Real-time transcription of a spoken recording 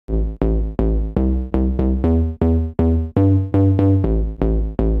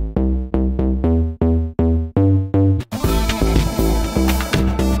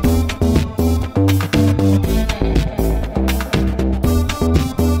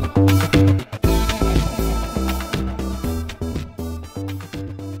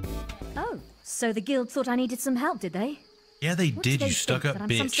So the guild thought I needed some help, did they? Yeah, they What did, do you they stuck think, up that I'm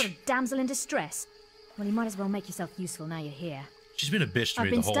bitch. some sort of damsel in distress? Well, you might as well make yourself useful now you're here. She's been a bitch to me I've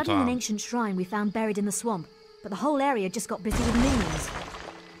the been whole studying time. an ancient shrine we found buried in the swamp, but the whole area just got busy with minions.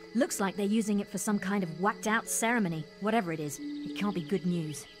 Looks like they're using it for some kind of whacked-out ceremony. Whatever it is, it can't be good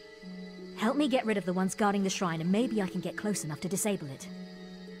news. Help me get rid of the ones guarding the shrine, and maybe I can get close enough to disable it.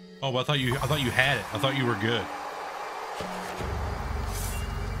 Oh, I thought you had it. I thought you were good.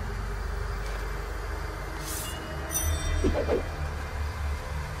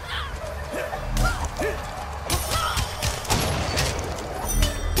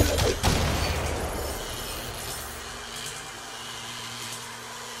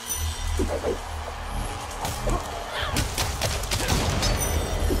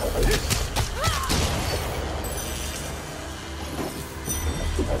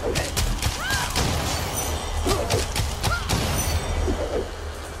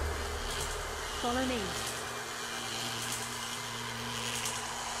 Follow me.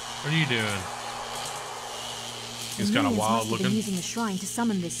 What are you doing? It's kind of wild looking. Been using the shrine to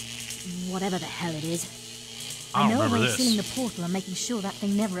summon this, whatever the hell it is. I don't know remember we're this. sealing the portal and making sure that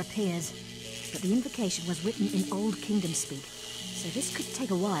thing never appears. But the invocation was written in Old Kingdom speak, so this could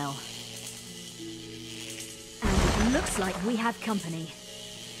take a while. And it looks like we have company.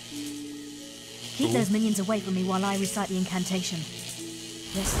 Keep Cool. those minions away from me while I recite the incantation.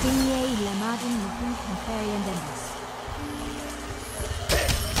 Restigne lamadin nuhun conferiendendus.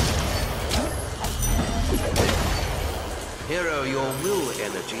 Hero, your will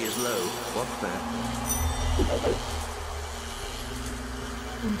energy is low. What's that?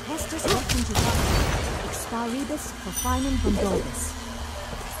 Impestus rectum exparibus profinum bundolbus.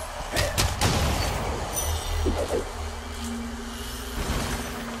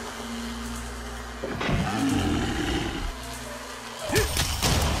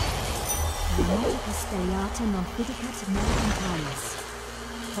 Nautica stelliata non fidicat mercantilius.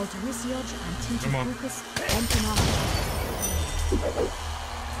 Polterisiog antiquicus entonatus.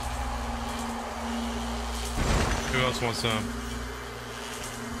 Who else wants some?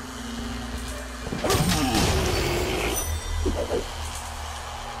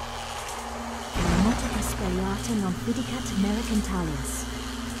 Nautica stelliata non fidicat mercantilius.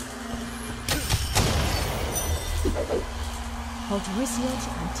 Polterisiog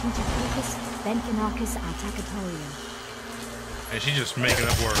antiquicus benfinarchus attacatoria. And she's just making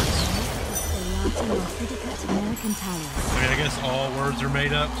up words. I mean, I guess all words are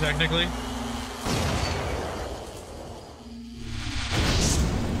made up, technically.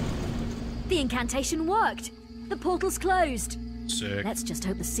 The incantation worked! The portal's closed! Sick. Let's just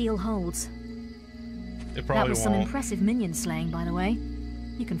hope the seal holds. It That probably was some won't. impressive minion slaying, by the way.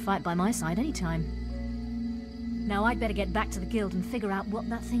 You can fight by my side anytime. Now I'd better get back to the guild and figure out what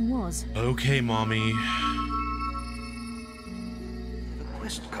that thing was. Okay, mommy.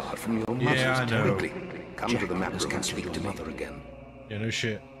 Quest card from your mother. Yeah, I know. Quickly, come to the map room and speak to mother again. Yeah, no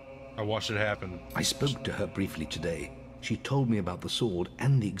shit. I watched it happen. I spoke to her briefly today. She told me about the sword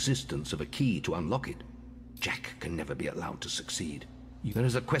and the existence of a key to unlock it. Jack can never be allowed to succeed. There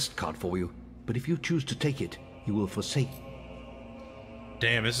is a quest card for you, but if you choose to take it, you will forsake.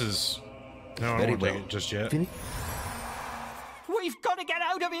 Damn, this is... No, I Very don't want to well. take it just yet. We've got to get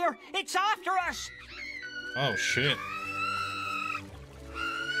out of here! It's after us! Oh, shit.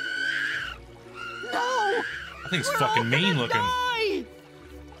 No! I think it's We're fucking all gonna mean looking. die!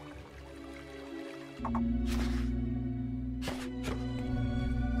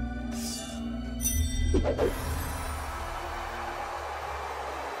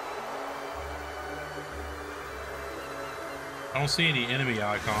 I don't see any enemy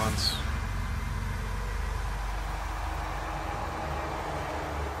icons.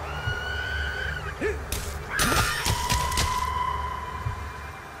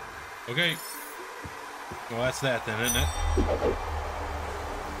 Okay. Well, that's that then, isn't it?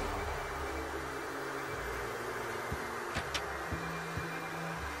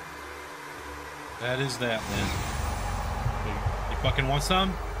 That is that then. You fucking want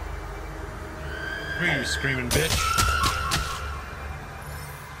some? Come here, you screaming bitch.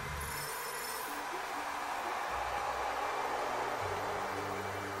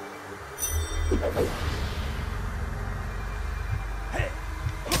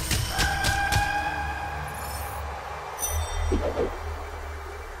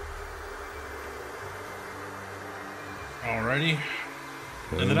 Alrighty.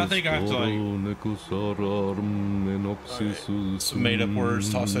 And then I think I have to like some made up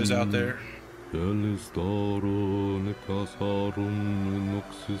words, toss those out there.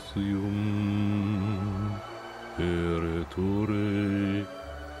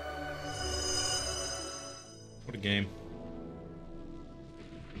 that game.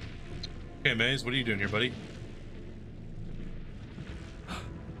 Okay, Maze, what are you doing here, buddy?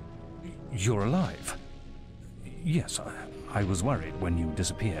 You're alive. Yes, I was worried when you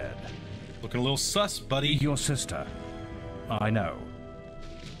disappeared. Looking a little sus, buddy. Your sister. I know.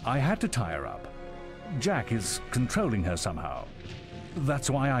 I had to tie her up. Jack is controlling her somehow. That's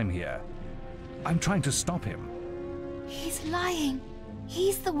why I'm here. I'm trying to stop him. He's lying.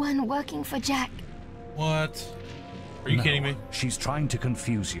 He's the one working for Jack. What? Are you kidding me? She's trying to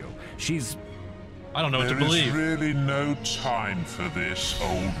confuse you. She's... I don't know what to believe. There is really no time for this,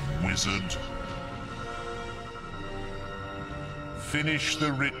 old wizard. Finish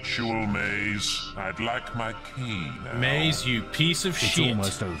the ritual, Maze. I'd like my key now. Maze, you piece of shit. It's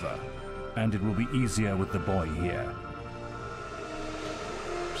almost over. And it will be easier with the boy here.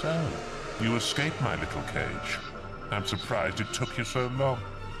 So, you escaped my little cage. I'm surprised it took you so long.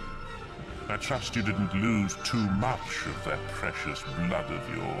 I trust you didn't lose too much of that precious blood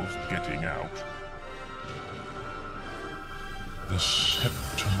of yours getting out. The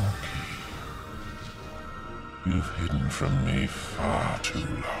septimal key. You've hidden from me far too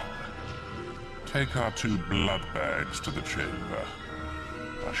long. Take our 2 blood bags to the chamber.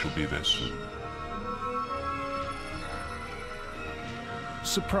 I shall be there soon.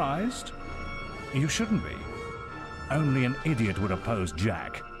 Surprised? You shouldn't be. Only an idiot would oppose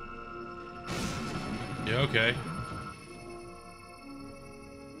Jack. Yeah, okay.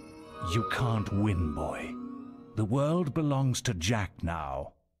 You can't win, boy. The world belongs to Jack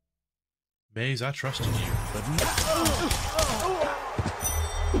now. Maze, I trusted you. But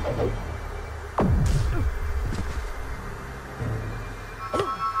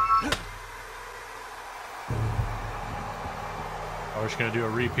We're just gonna do a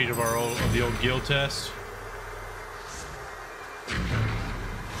repeat of the old guild test.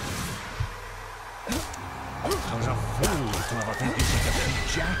 Those are fools to ever think you could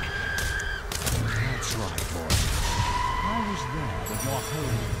defeat Jack. That's right, boy. I was there when your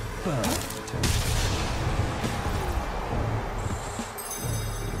home burned.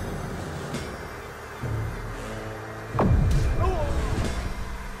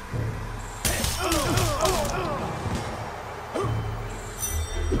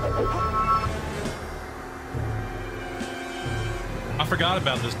 I forgot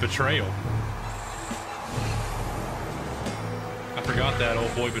about this betrayal. I forgot that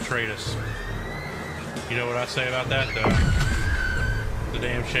old boy betrayed us. You know what I say about that, though? It's a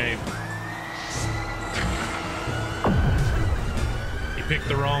damn shame. He picked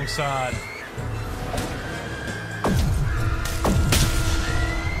the wrong side.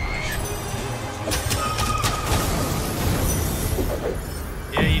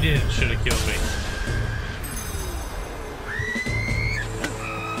 Yeah, he did. Should have killed me.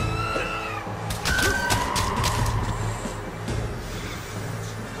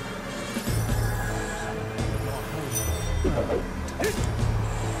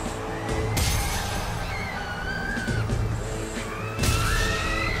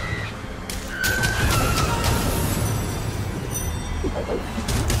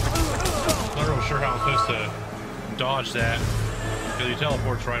 Not real sure how I'm supposed to dodge that, because he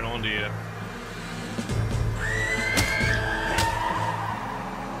teleports right onto you.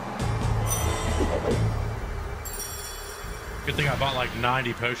 Good thing I bought like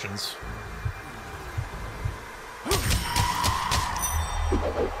 90 potions.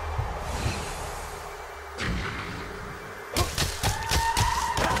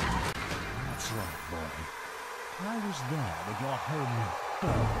 That's right, boy. I was there when your home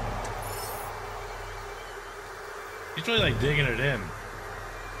burned. He's really like digging it in.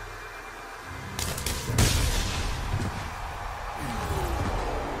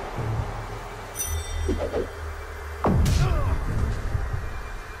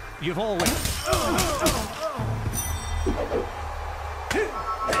 You've always...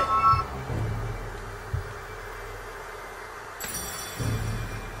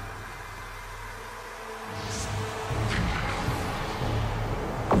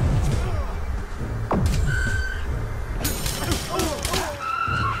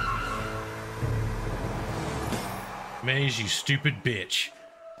 Maze, you stupid bitch.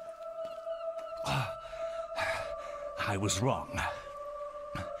 I was wrong.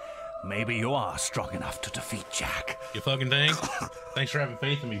 Maybe you are strong enough to defeat Jack. You fucking think? Thanks for having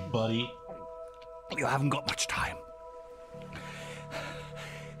faith in me, buddy. You haven't got much time.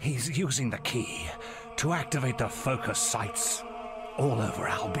 He's using the key to activate the focus sites all over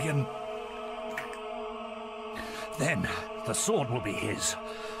Albion. Then the sword will be his,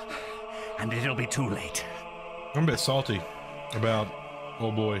 and it'll be too late. I'm a bit salty about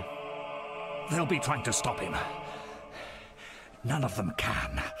old boy. They'll be trying to stop him, None of them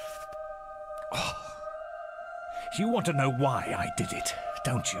can. Oh. You want to know why I did it,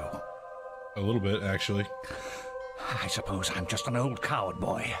 don't you? A little bit, actually. I suppose I'm just an old coward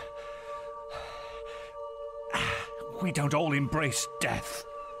boy. We don't all embrace death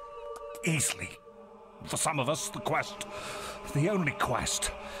easily. For some of us, the only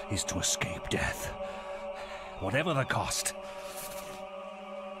quest, is to escape death. Whatever the cost.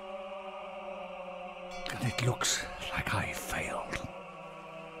 And it looks like I failed.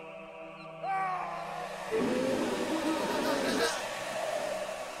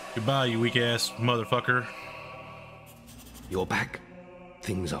 Goodbye, you weak-ass motherfucker. You're back.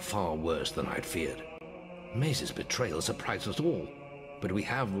 Things are far worse than I'd feared. Maze's betrayal surprised us all, but we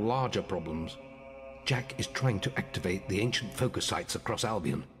have larger problems. Jack is trying to activate the ancient focus sites across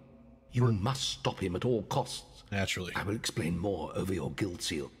Albion. You must stop him at all costs. Naturally. I will explain more over your guild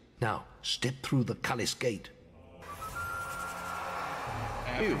seal. Now, step through the Cullis gate.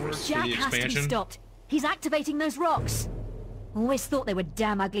 Afterwards, for Jack the has to be expansion. stopped. He's activating those rocks. Always thought they were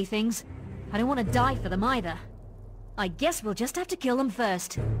damn ugly things. I don't want to die for them either. I guess we'll just have to kill them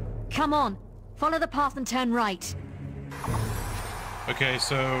first. Come on, follow the path and turn right. Okay,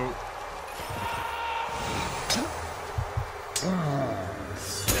 so...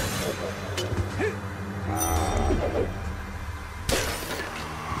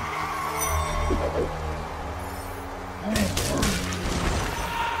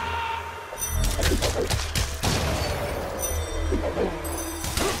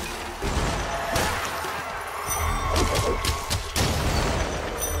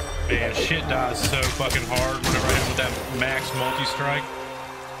 Man, shit dies so fucking hard whenever I hit with that max multi-strike.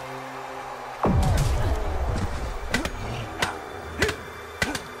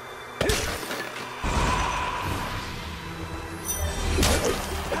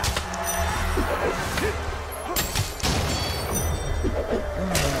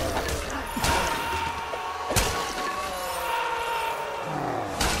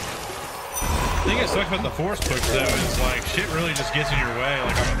 The thing that sucks about the force push though is like shit really just gets in your way.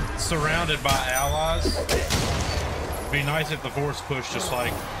 Like I'm surrounded by allies. It'd be nice if the force push just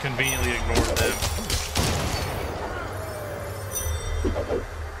like conveniently ignored them.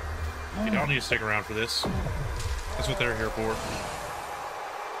 You don't need to stick around for this. That's what they're here for.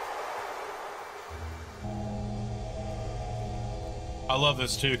 I love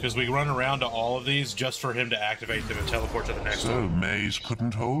this too because we run around to all of these just for him to activate them and teleport to the next So one. Maze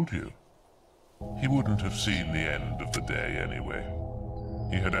couldn't hold you. He wouldn't have seen the end of the day anyway.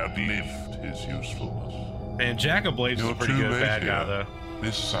 He had outlived his usefulness. Man, Jack of Blades is a You're pretty too good late bad guy here. though.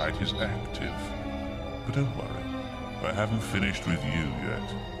 This site is active. But don't worry. I haven't finished with you yet.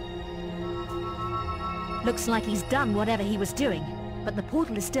 Looks like he's done whatever he was doing, but the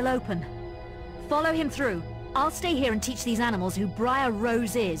portal is still open. Follow him through. I'll stay here and teach these animals who Briar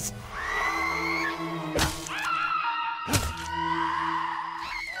Rose is.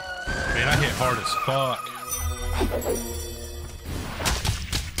 Man, I hit hard as fuck.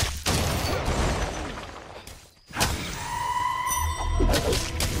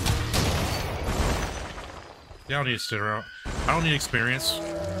 Yeah, I don't need to sit around. I don't need experience.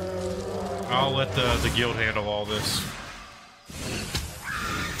 I'll let the guild handle all this.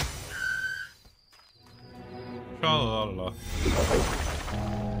 Sha-la-la-la.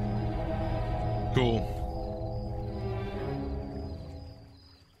 Cool.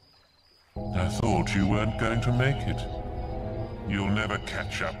 I thought you weren't going to make it. You'll never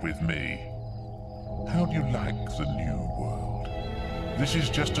catch up with me. How do you like the new world? This is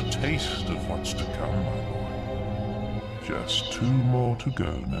just a taste of what's to come, my boy. Just 2 more to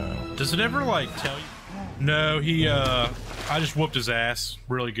go now. Does it ever, like, tell you? No, he, I just whooped his ass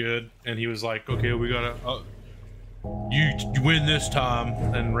really good, and he was like, okay, we gotta, you win this time,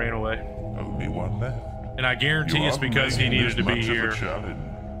 and ran away. Only one left. And I guarantee You it's aren't because he making needed this to be much of a here. challenge.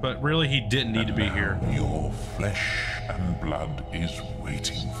 But really, he didn't need to be here. Your flesh and blood is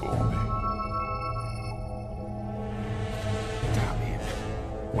waiting for me. Damn it.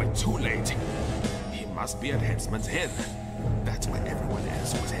 We're too late. He must be at Headsman's Hill. That's where everyone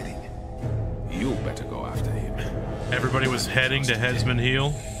else was heading. You better go after him. Everybody was heading to Headsman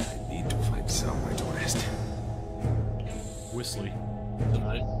Hill. I need to find somewhere to rest. Whistly.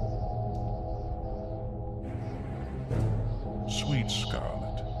 Sweet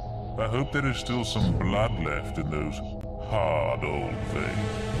Scarlet, I hope there is still some blood left in those hard old veins.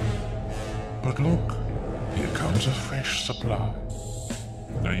 But look, here comes a fresh supply.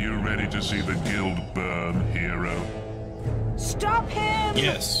 Are you ready to see the guild burn, hero? Stop him!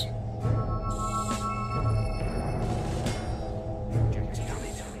 Yes.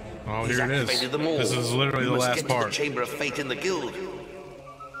 Oh, He's here it is. activated them all. This is literally You the must last get to part. the Chamber of Fate in the guild.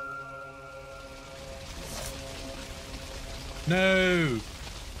 No!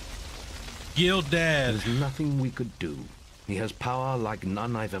 Guild Dad. There's nothing we could do. He has power like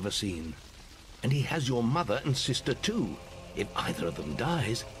none I've ever seen. And he has your mother and sister too. If either of them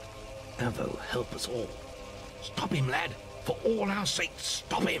dies, that'll help us all. Stop him, lad. For all our sakes,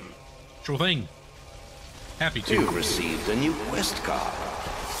 stop him. Sure thing. Happy to. You received a new quest card.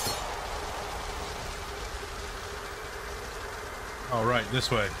 All right, this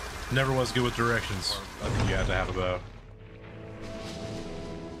way. Never was good with directions. I think you had to have a bow.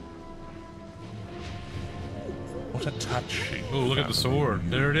 What a touching. Oh, look at the sword.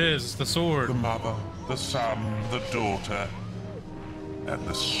 There it is. It's the sword. The mother, the son, the daughter, and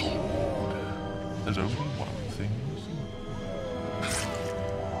the sword. There's only one thing missing.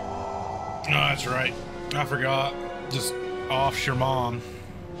 Oh, that's right. I forgot. Just offs your mom.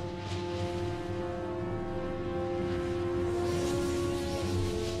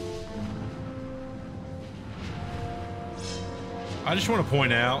 I just want to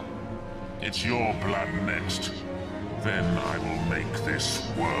point out. It's your blood next. Then I will make this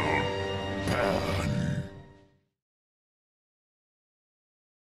world burn.